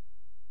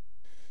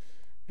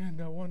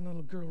 And one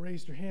little girl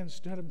raised her hand,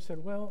 stood up, and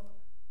said, well,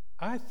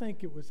 I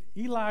think it was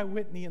Eli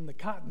Whitney and the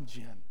cotton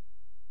gin,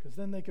 because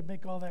then they could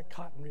make all that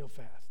cotton real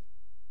fast.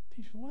 The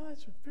teacher said, well,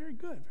 that's very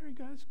good,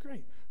 that's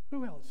great.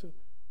 Who else? So,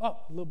 the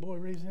little boy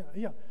raised his hand.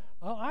 Yeah,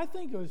 I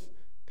think it was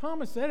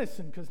Thomas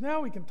Edison, because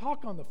now we can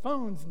talk on the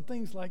phones and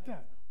things like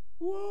that.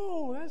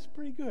 Whoa, that's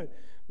pretty good.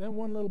 Then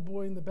one little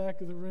boy in the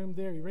back of the room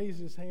there, he raised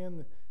his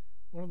hand,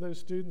 one of those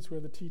students where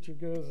the teacher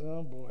goes,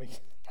 oh boy,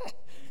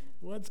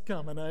 what's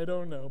coming? I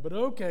don't know. But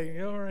okay,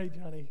 all right,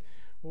 Johnny,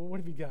 well, what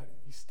have you got?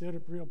 He stood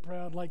up real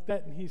proud like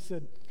that, and he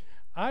said,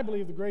 I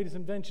believe the greatest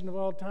invention of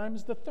all time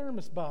is the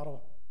thermos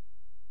bottle.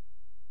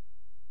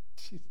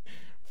 She's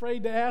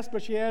afraid to ask,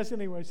 but she asked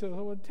anyway. So,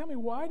 well, tell me,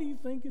 why do you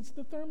think it's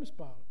the thermos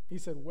bottle? He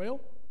said,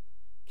 well,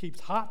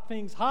 keeps hot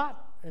things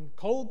hot and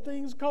cold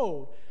things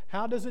cold.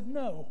 How does it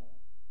know?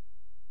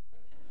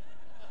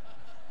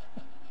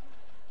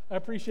 I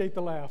appreciate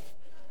the laugh.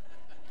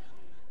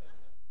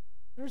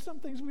 There are some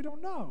things we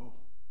don't know.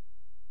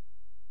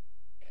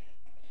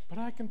 But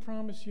I can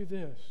promise you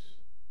this,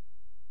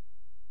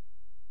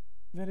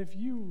 that if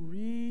you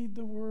read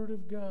the Word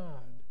of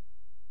God,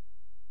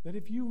 that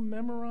if you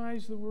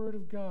memorize the Word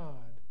of God,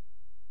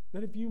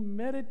 that if you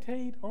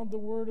meditate on the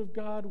Word of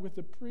God with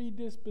a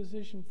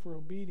predisposition for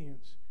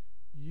obedience,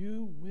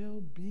 you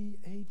will be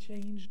a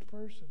changed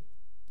person.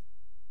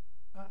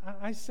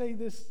 I say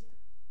this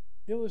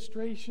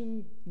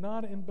illustration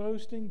not in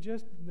boasting,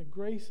 just in the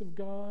grace of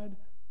God.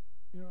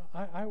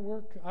 I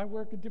work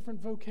a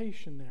different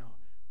vocation now.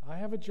 I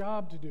have a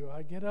job to do.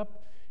 I get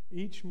up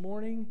each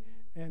morning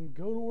and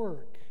go to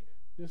work,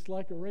 just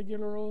like a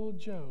regular old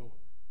Joe.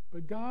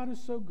 But God is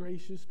so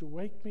gracious to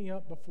wake me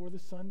up before the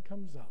sun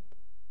comes up.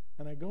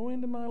 And I go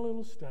into my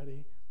little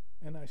study,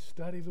 and I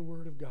study the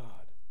Word of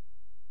God.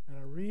 And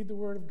I read the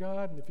Word of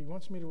God, and if He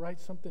wants me to write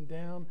something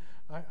down,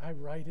 I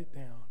write it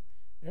down.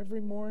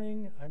 Every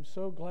morning, I'm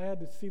so glad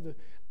to see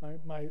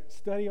my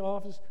study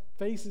office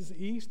faces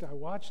east. I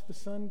watch the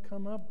sun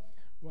come up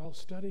while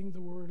studying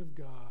the Word of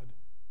God.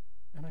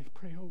 And I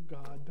pray, oh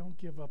God, don't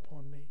give up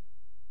on me.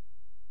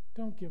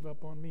 Don't give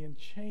up on me and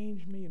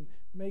change me and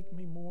make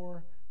me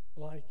more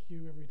like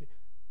you every day.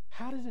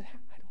 How does it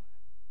happen?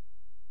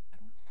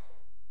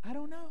 I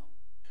don't know.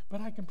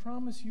 But I can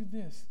promise you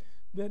this,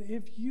 that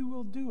if you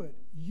will do it,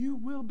 you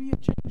will be a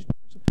changed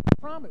person. I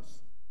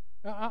promise.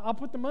 I'll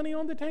put the money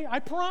on the table. I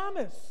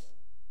promise.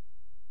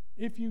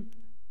 If you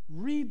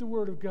read the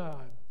Word of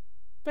God,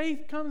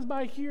 faith comes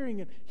by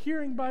hearing, and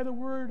hearing by the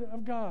Word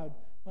of God.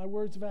 My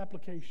words of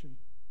application.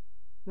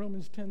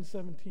 Romans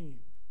 10:17.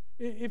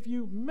 If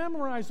you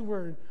memorize the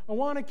Word,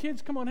 Awana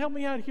kids, come on, help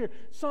me out here.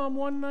 Psalm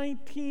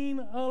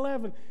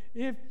 119:11.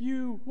 If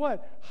you,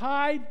 what?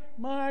 Hide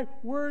my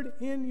Word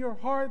in your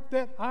heart,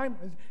 that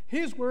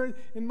His Word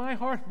in my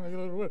heart,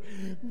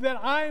 that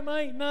I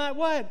might not,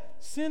 what?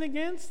 Sin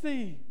against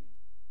thee.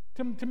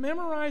 To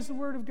memorize the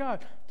Word of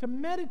God, to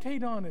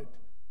meditate on it.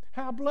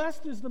 How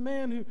blessed is the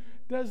man who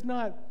does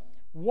not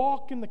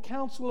walk in the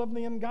counsel of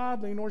the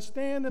ungodly, nor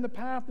stand in the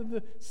path of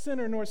the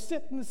sinner, nor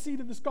sit in the seat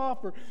of the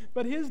scoffer.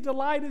 But his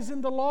delight is in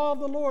the law of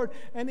the Lord,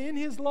 and in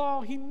his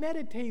law he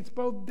meditates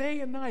both day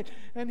and night.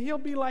 And he'll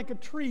be like a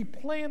tree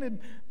planted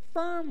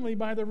firmly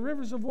by the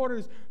rivers of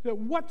waters, that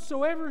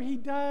whatsoever he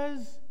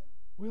does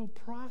will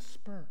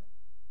prosper.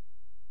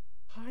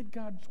 Hide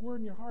God's word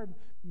in your heart,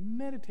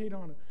 meditate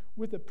on it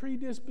with a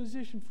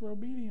predisposition for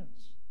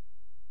obedience.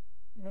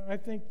 I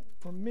think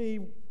for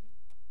me,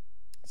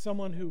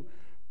 someone who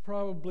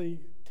probably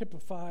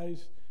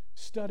typifies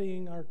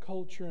studying our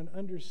culture and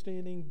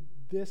understanding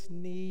this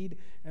need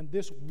and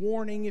this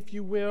warning, if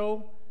you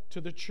will, to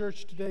the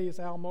church today is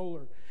Al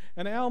Mohler.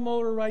 And Al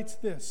Mohler writes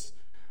this: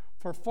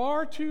 for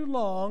far too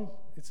long,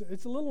 it's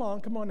a little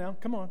long, come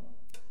on,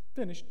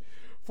 finished.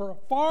 For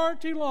far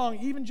too long,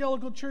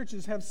 evangelical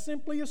churches have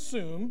simply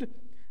assumed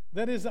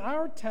that it is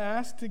our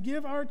task to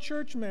give our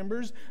church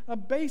members a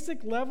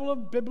basic level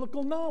of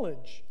biblical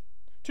knowledge,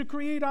 to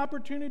create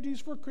opportunities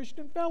for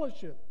Christian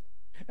fellowship,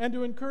 and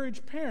to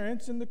encourage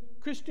parents in the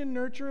Christian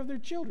nurture of their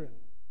children.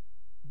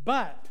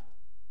 But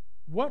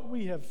what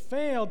we have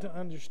failed to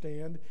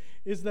understand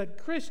is that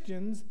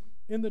Christians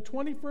in the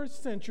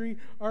 21st century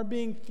are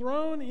being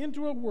thrown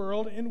into a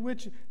world in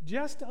which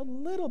just a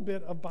little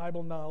bit of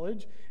Bible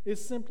knowledge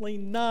is simply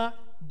not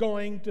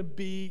going to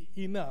be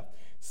enough.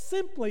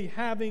 Simply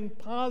having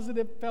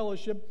positive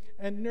fellowship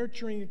and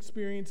nurturing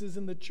experiences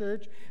in the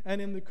church and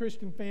in the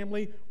Christian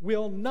family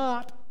will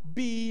not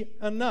be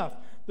enough.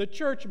 The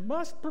church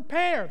must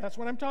prepare. That's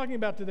what I'm talking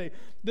about today.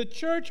 The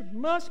church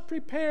must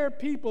prepare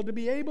people to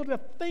be able to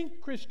think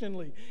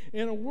Christianly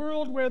in a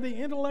world where the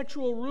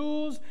intellectual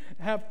rules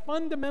have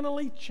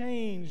fundamentally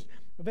changed.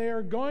 They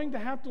are going to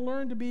have to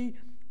learn to be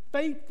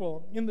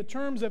faithful in the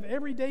terms of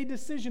everyday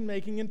decision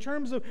making, in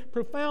terms of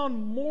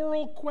profound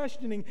moral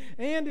questioning,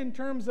 and in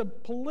terms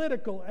of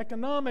political,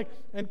 economic,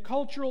 and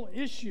cultural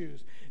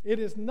issues. It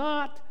is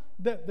not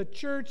that the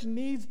church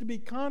needs to be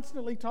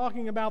constantly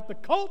talking about the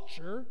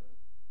culture.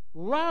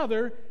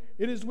 Rather,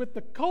 it is with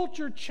the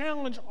culture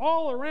challenge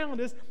all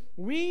around us,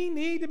 we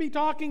need to be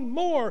talking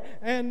more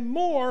and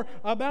more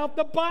about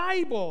the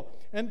Bible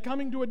and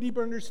coming to a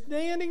deeper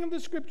understanding of the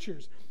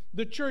Scriptures.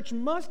 The church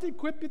must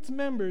equip its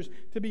members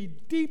to be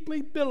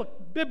deeply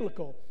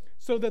biblical,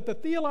 so that the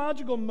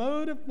theological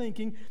mode of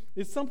thinking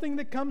is something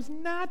that comes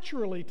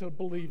naturally to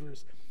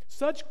believers.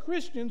 Such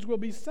Christians will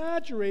be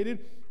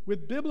saturated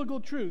with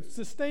biblical truth,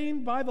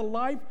 sustained by the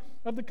life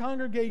of the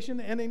congregation,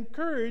 and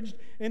encouraged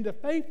into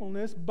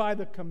faithfulness by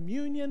the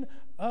communion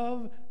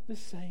of the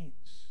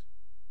saints.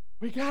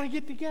 We got to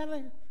get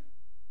together,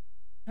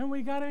 and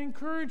we got to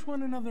encourage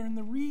one another in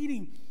the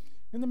reading,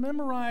 in the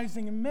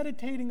memorizing and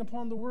meditating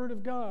upon the Word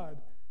of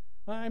God.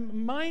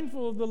 I'm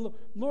mindful of the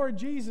Lord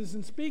Jesus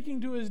and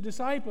speaking to his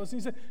disciples. He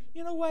said,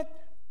 you know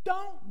what?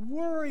 Don't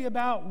worry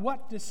about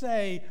what to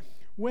say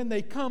when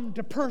they come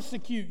to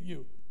persecute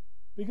you,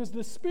 because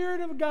the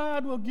Spirit of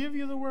God will give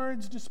you the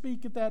words to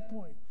speak at that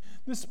point.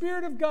 The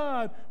Spirit of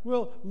God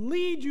will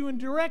lead you and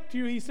direct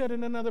you, he said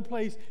in another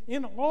place,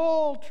 in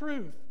all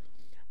truth.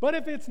 But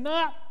if it's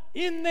not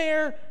in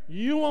there,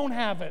 you won't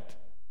have it.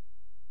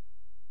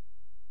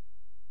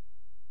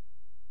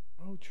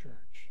 Oh,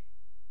 church,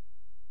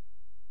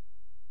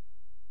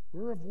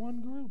 we're of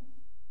one group.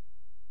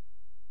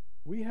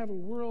 We have a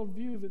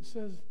worldview that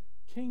says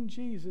King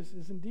Jesus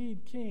is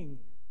indeed King,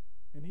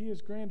 and he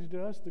has granted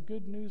to us the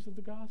good news of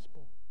the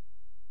gospel.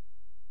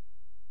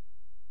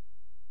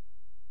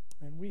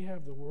 And we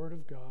have the Word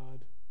of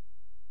God,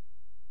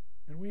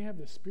 and we have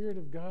the Spirit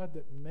of God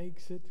that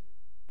makes it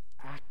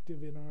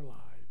active in our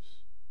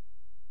lives.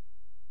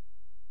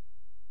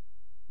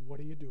 What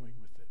are you doing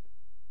with it?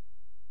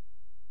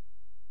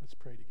 Let's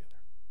pray together.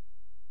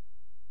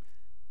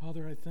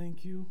 Father, I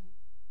thank you.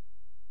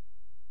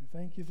 I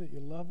thank you that you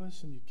love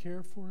us and you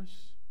care for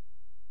us.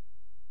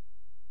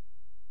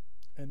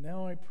 And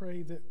now I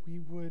pray that we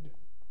would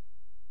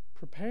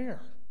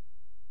prepare,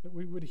 that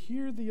we would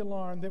hear the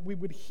alarm, that we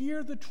would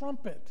hear the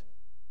trumpet,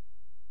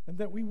 and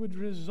that we would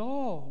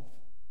resolve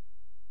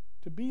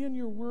to be in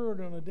your word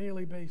on a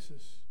daily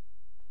basis,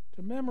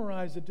 to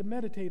memorize it, to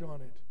meditate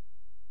on it,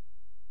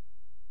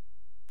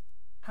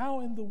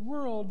 How in the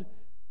world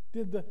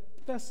did the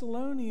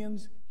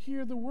Thessalonians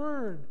hear the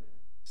word?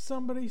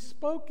 Somebody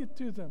spoke it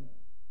to them.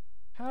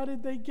 How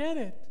did they get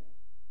it?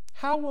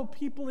 How will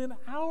people in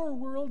our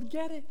world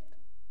get it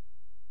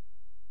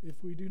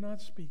if we do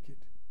not speak it?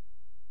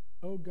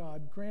 Oh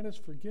God, grant us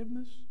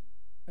forgiveness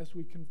as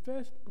we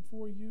confess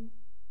before you,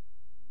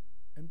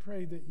 and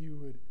pray that you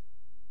would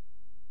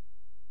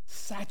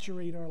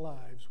saturate our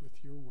lives with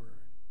your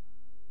word.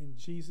 In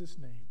Jesus'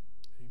 name.